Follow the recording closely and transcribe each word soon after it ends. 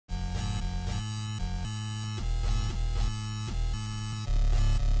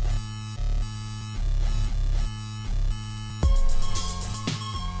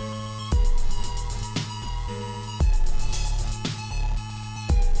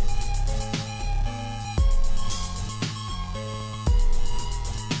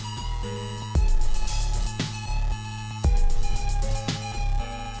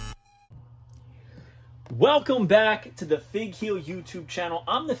Welcome back to the Fig Heel YouTube channel.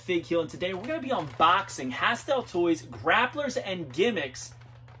 I'm the Fig Heel, and today we're going to be unboxing Hasbro Toys, Grapplers, and Gimmicks,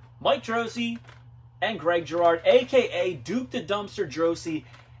 Mike Droese and Greg Girard, aka Duke the Dumpster Droese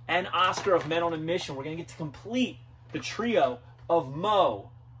and Oscar of Men on a Mission. We're going to get to complete the trio of Mo,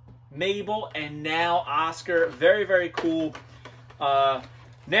 Mabel, and now Oscar. Very, very cool.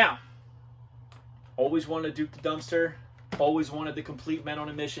 Now, always wanted Duke the Dumpster. Always wanted the complete Men on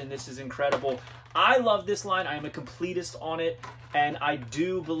a Mission. This is incredible. I love this line. I am a completist on it, and I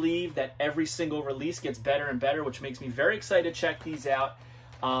do believe that every single release gets better and better, which makes me very excited to check these out.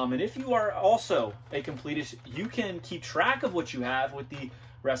 And if you are also a completist, you can keep track of what you have with the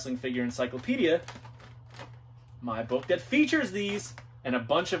Wrestling Figure Encyclopedia, my book that features these and a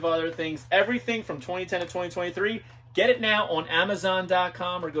bunch of other things, everything from 2010 to 2023. Get it now on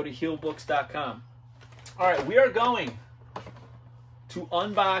Amazon.com or go to heelbooks.com. All right, we are going to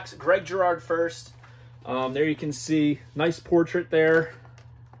unbox Greg Girard first. There you can see, nice portrait there.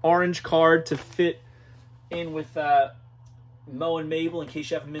 Orange card to fit in with Mo and Mabel in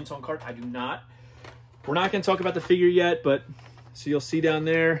case you have a mint on card. I do not. We're not going to talk about the figure yet, but so you'll see down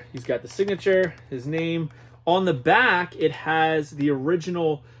there, he's got the signature, his name. On the back, it has the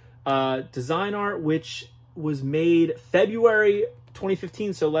original design art, which was made February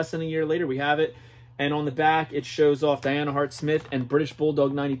 2015, so less than a year later we have it. And on the back, it shows off Diana Hart Smith and British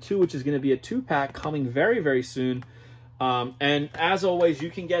Bulldog 92, which is going to be a 2-pack coming very, very soon. And as always, you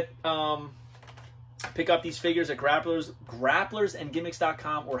can get pick up these figures at Grapplers and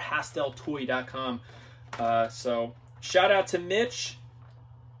Gimmicks.com or HastelToy.com. So shout out to Mitch.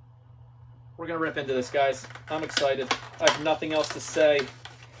 We're going to rip into this, guys. I'm excited. I have nothing else to say.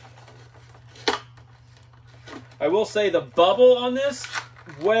 I will say the bubble on this,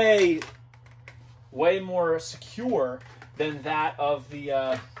 way more secure than that of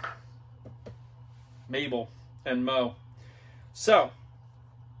the Mabel and Mo. So,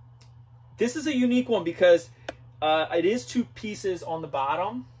 this is a unique one because it is 2 pieces on the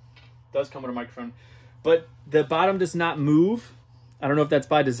bottom. It does come with a microphone. But the bottom does not move. I don't know if that's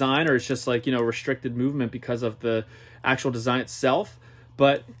by design or it's just like, you know, restricted movement because of the actual design itself.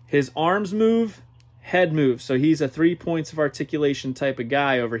 But his arms move, head moves. So he's a 3 points of articulation type of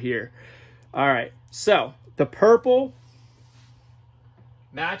guy over here. All right. So, the purple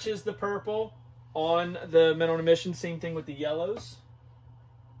matches the purple on the Men on a Mission. Same thing with the yellows.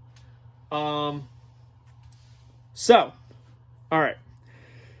 All right.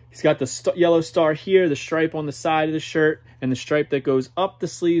 He's got the yellow star here, the stripe on the side of the shirt, and the stripe that goes up the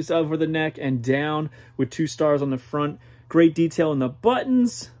sleeves over the neck and down with 2 stars on the front. Great detail in the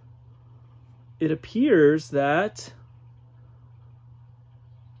buttons. It appears that...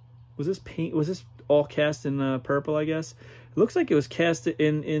 Was this all cast in purple, I guess? It looks like it was cast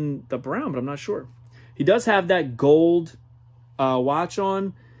in the brown, but I'm not sure. He does have that gold watch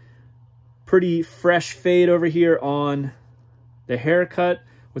on. Pretty fresh fade over here on the haircut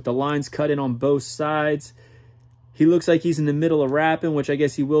with the lines cut in on both sides. He looks like he's in the middle of rapping, which I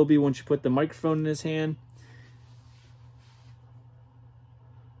guess he will be once you put the microphone in his hand.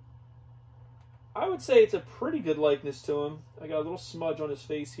 I would say it's a pretty good likeness to him. I got a little smudge on his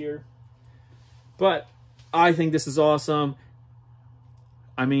face here. But I think this is awesome.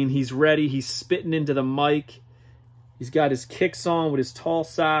 I mean, he's ready. He's spitting into the mic. He's got his kicks on with his tall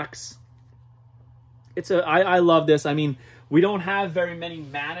socks. I love this. I mean, we don't have very many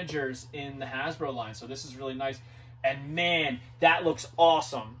managers in the Hasbro line, so this is really nice. And man, that looks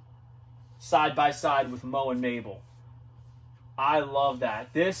awesome. Side by side with Mo and Mabel. I love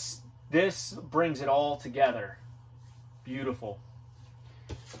that. This brings it all together. Beautiful.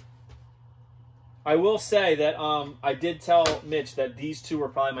 I will say that I did tell Mitch that these 2 were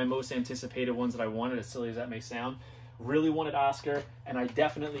probably my most anticipated ones that I wanted, as silly as that may sound. Really wanted Oscar, and I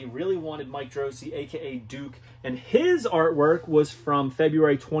definitely really wanted Mike Droese, a.k.a. Duke. And his artwork was from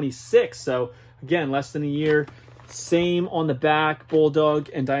February 26th, so again, less than a year. Same on the back, Bulldog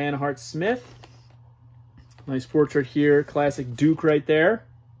and Diana Hart Smith. Nice portrait here, classic Duke right there.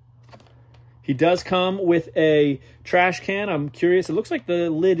 He does come with a trash can. I'm curious. It looks like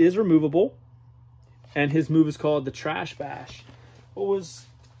the lid is removable. And his move is called the Trash Bash. What was...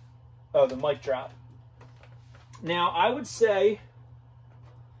 Oh, the mic drop. Now, I would say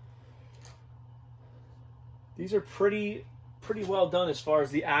these are pretty well done as far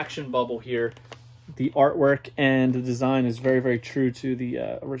as the action bubble here. The artwork and the design is very, very true to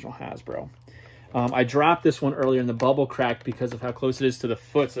the original Hasbro. I dropped this one earlier and the bubble cracked because of how close it is to the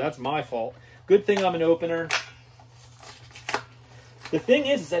foot, so that's my fault. Good thing I'm an opener. The thing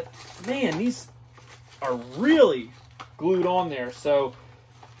is that, man, these are really glued on there. So,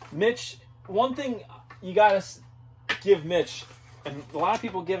 Mitch, one thing you gotta give Mitch, and a lot of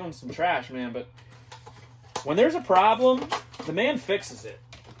people give him some trash, man, but when there's a problem, the man fixes it.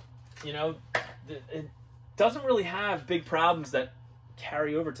 You know, it doesn't really have big problems that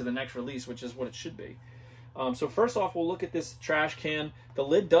carry over to the next release, which is what it should be. So first off, we'll look at this trash can. The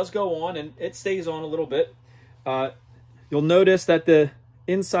lid does go on, and it stays on a little bit. You'll notice that the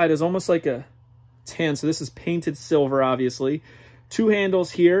inside is almost like a tan, so this is painted silver, obviously. 2 handles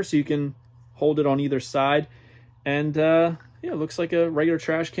here, so you can hold it on either side. And yeah, it looks like a regular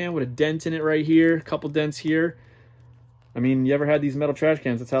trash can with a dent in it right here, a couple dents here. I mean, you ever had these metal trash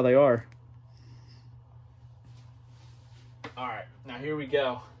cans? That's how they are. All right, now here we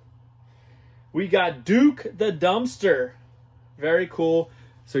go. We got Duke the Dumpster. Very cool.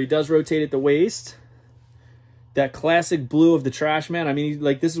 So he does rotate at the waist. That classic blue of the trash man. I mean,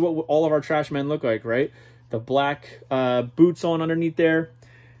 like, this is what all of our trash men look like, right? The black boots on underneath there.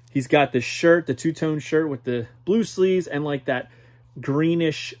 He's got the shirt, the two-tone shirt with the blue sleeves and like that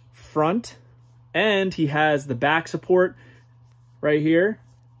greenish front. And he has the back support right here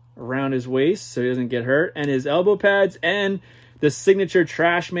around his waist so he doesn't get hurt. And his elbow pads and the signature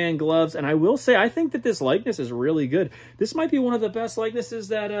trash man gloves. And I will say, I think that this likeness is really good. This might be one of the best likenesses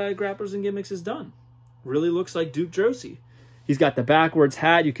that Grapplers and Gimmicks has done. Really looks like Duke Droese. He's got the backwards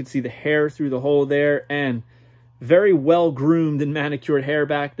hat. You can see the hair through the hole there. And very well-groomed and manicured hair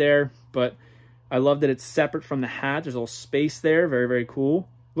back there. But I love that it's separate from the hat. There's a little space there. Very, very cool.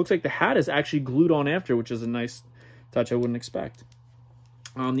 Looks like the hat is actually glued on after, which is a nice touch I wouldn't expect.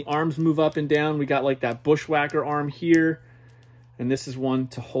 The arms move up and down. We got like that bushwhacker arm here. And this is one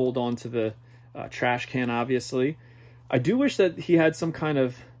to hold on to the trash can, obviously. I do wish that he had some kind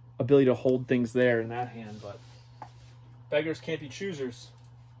of ability to hold things there in that hand, but beggars can't be choosers.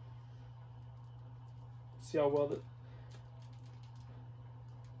 See how well that...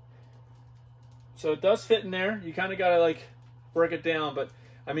 So it does fit in there. You kind of got to like work it down, but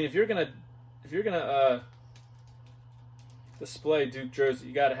I mean, if you're gonna display Duke Droese,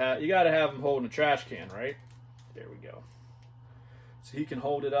 you gotta have him holding a trash can, right? There we go. So he can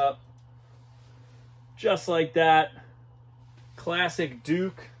hold it up just like that. Classic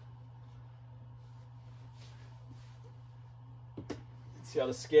Duke. See how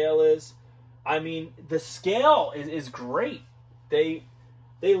the scale is? I mean, the scale is great. They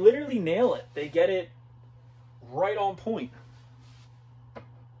literally nail it. They get it right on point.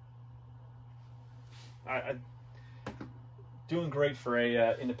 I doing great for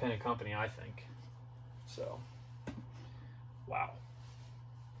a independent company, I think. So, wow.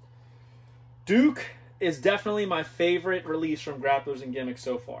 Duke is definitely my favorite release from Grapplers and Gimmicks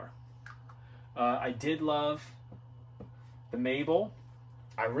so far. I did love the Mabel.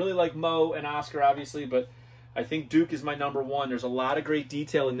 I really like Mo and Oscar, obviously, but I think Duke is my #1. There's a lot of great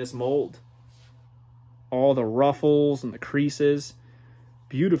detail in this mold. All the ruffles and the creases.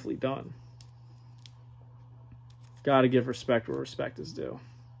 Beautifully done. Got to give respect where respect is due.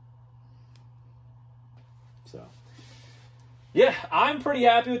 So, yeah, I'm pretty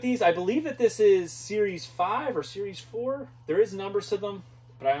happy with these. I believe that this is Series 5 or Series 4. There is numbers to them,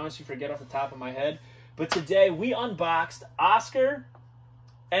 but I honestly forget off the top of my head. But today we unboxed Oscar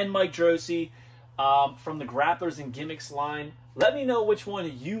and Mike Droese from the Grapplers and Gimmicks line. Let me know which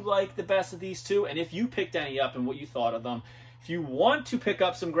one you like the best of these two, and if you picked any up and what you thought of them. If you want to pick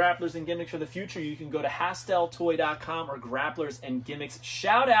up some Grapplers and Gimmicks for the future, you can go to HastelToy.com or Grapplers and Gimmicks.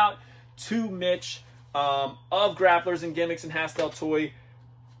 Shout out to Mitch of Grapplers and Gimmicks and Hastel Toy.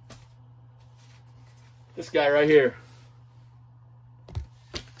 This guy right here.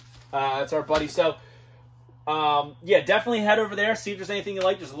 That's our buddy. So, yeah, definitely head over there. See if there's anything you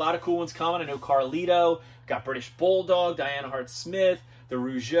like. There's a lot of cool ones coming. I know Carlito, got British Bulldog, Diana Hart-Smith, the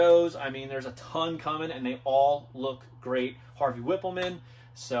Rougeaus. I mean, there's a ton coming, and they all look great. Harvey Whippleman.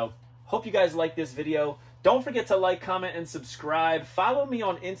 So, hope you guys like this video. Don't forget to like, comment, and subscribe. Follow me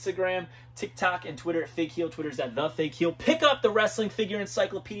on Instagram, TikTok, and Twitter at FakeHeel. Twitter's at TheFakeHeel. Pick up the Wrestling Figure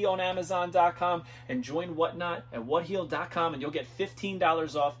Encyclopedia on Amazon.com and join Whatnot at WhatHeel.com, and you'll get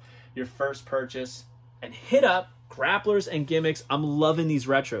 $15 off your first purchase. And hit up Grapplers and Gimmicks. I'm loving these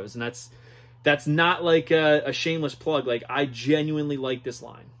retros, and that's not like a shameless plug. Like, I genuinely like this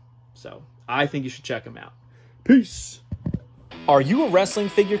line. So, I think you should check them out. Peace. Are you a wrestling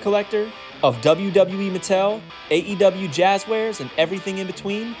figure collector of WWE Mattel, AEW Jazzwares, and everything in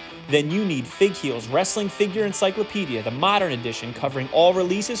between? Then you need FigHeel's Wrestling Figure Encyclopedia, the modern edition covering all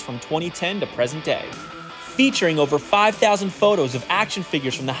releases from 2010 to present day. Featuring over 5,000 photos of action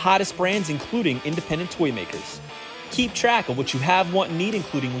figures from the hottest brands, including independent toy makers. Keep track of what you have, want, and need,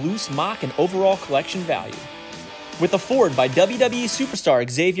 including loose, mock, and overall collection value. With a foreword by WWE superstar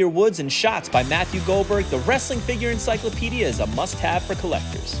Xavier Woods and shots by Matthew Goldberg, the Wrestling Figure Encyclopedia is a must-have for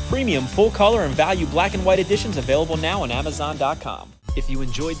collectors. Premium, full-color, and value black and white editions available now on Amazon.com. If you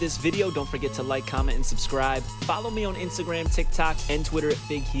enjoyed this video, don't forget to like, comment, and subscribe. Follow me on Instagram, TikTok, and Twitter at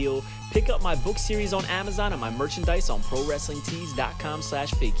FigHeal. Pick up my book series on Amazon and my merchandise on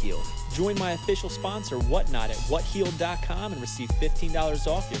ProWrestlingTees.com/FigHeal. Join my official sponsor, Whatnot, at WhatHeal.com and receive $15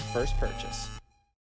 off your first purchase.